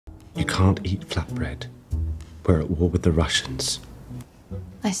You can't eat flatbread. We're at war with the Russians.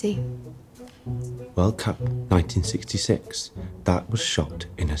 I see. World Cup 1966. That was shot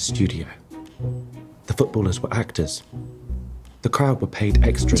in a studio. The footballers were actors. The crowd were paid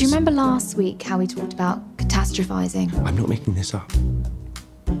extras. Do you remember last week how we talked about catastrophizing? I'm not making this up.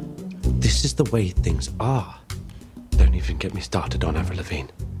 This is the way things are. Don't even get me started on Avril Lavigne.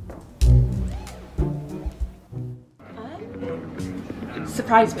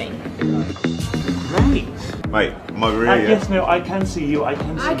 Surprise me. Great. Mate, margarita. Yes, no, I can see you. I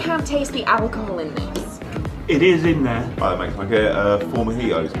can see I can't taste the alcohol in this. It is in there. Right, mate, can I get 4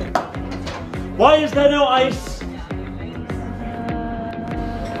 mojitos? Why is there no ice?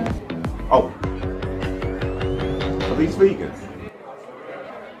 Oh. Are these vegan?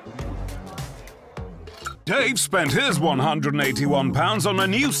 Dave spent his £181 on a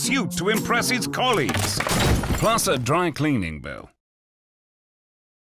new suit to impress his colleagues, plus a dry cleaning bill.